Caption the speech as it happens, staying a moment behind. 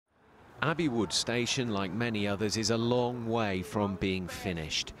Abbey Wood Station, like many others, is a long way from being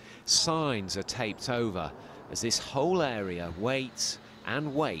finished. Signs are taped over as this whole area waits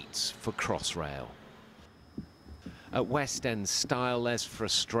and waits for Crossrail. At West End Style, there's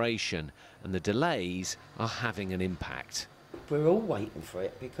frustration, and the delays are having an impact. We're all waiting for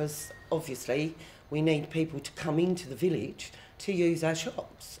it because obviously we need people to come into the village to use our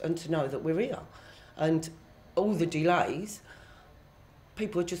shops and to know that we're here. And all the delays,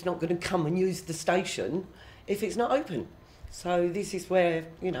 people are just not going to come and use the station if it's not open. So this is where,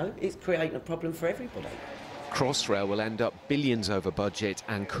 you know, it's creating a problem for everybody. Crossrail will end up billions over budget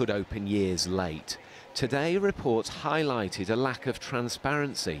and could open years late. Today, reports highlighted a lack of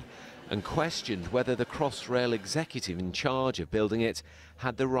transparency and questioned whether the Crossrail executive in charge of building it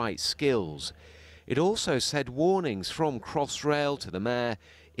had the right skills. It also said warnings from Crossrail to the mayor,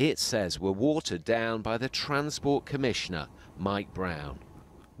 it says, were watered down by the Transport Commissioner, Mike Brown.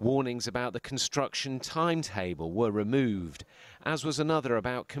 Warnings about the construction timetable were removed, as was another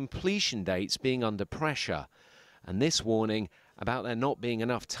about completion dates being under pressure, and this warning about there not being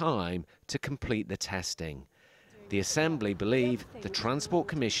enough time to complete the testing. The Assembly believe the Transport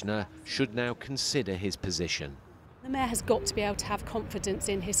Commissioner should now consider his position. The Mayor has got to be able to have confidence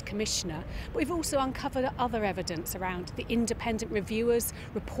in his Commissioner, but we've also uncovered other evidence around the independent reviewers'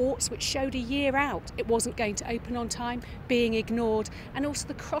 reports which showed a year out it wasn't going to open on time, being ignored, and also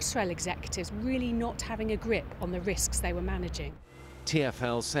the Crossrail executives really not having a grip on the risks they were managing.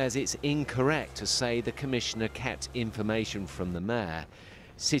 TfL says it's incorrect to say the Commissioner kept information from the Mayor.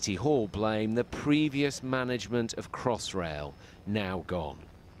 City Hall blame the previous management of Crossrail, now gone.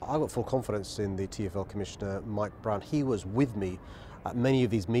 I've got full confidence in the TfL Commissioner, Mike Brown. He was with me at many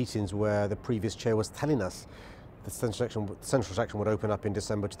of these meetings where the previous chair was telling us the central section would open up in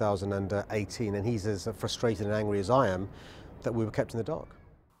December 2018, and he's as frustrated and angry as I am that we were kept in the dark.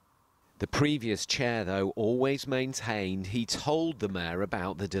 The previous chair, though, always maintained he told the Mayor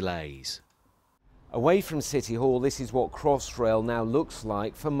about the delays. Away from City Hall, this is what Crossrail now looks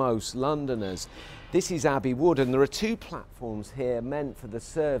like for most Londoners. This is Abbey Wood, and there are two platforms here meant for the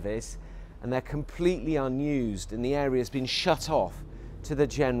service, and they're completely unused, and the area's been shut off to the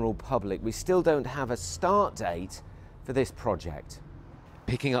general public. We still don't have a start date for this project.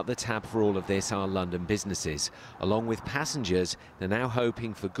 Picking up the tab for all of this are London businesses. Along with passengers, they're now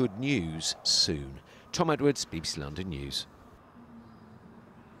hoping for good news soon. Tom Edwards, BBC London News.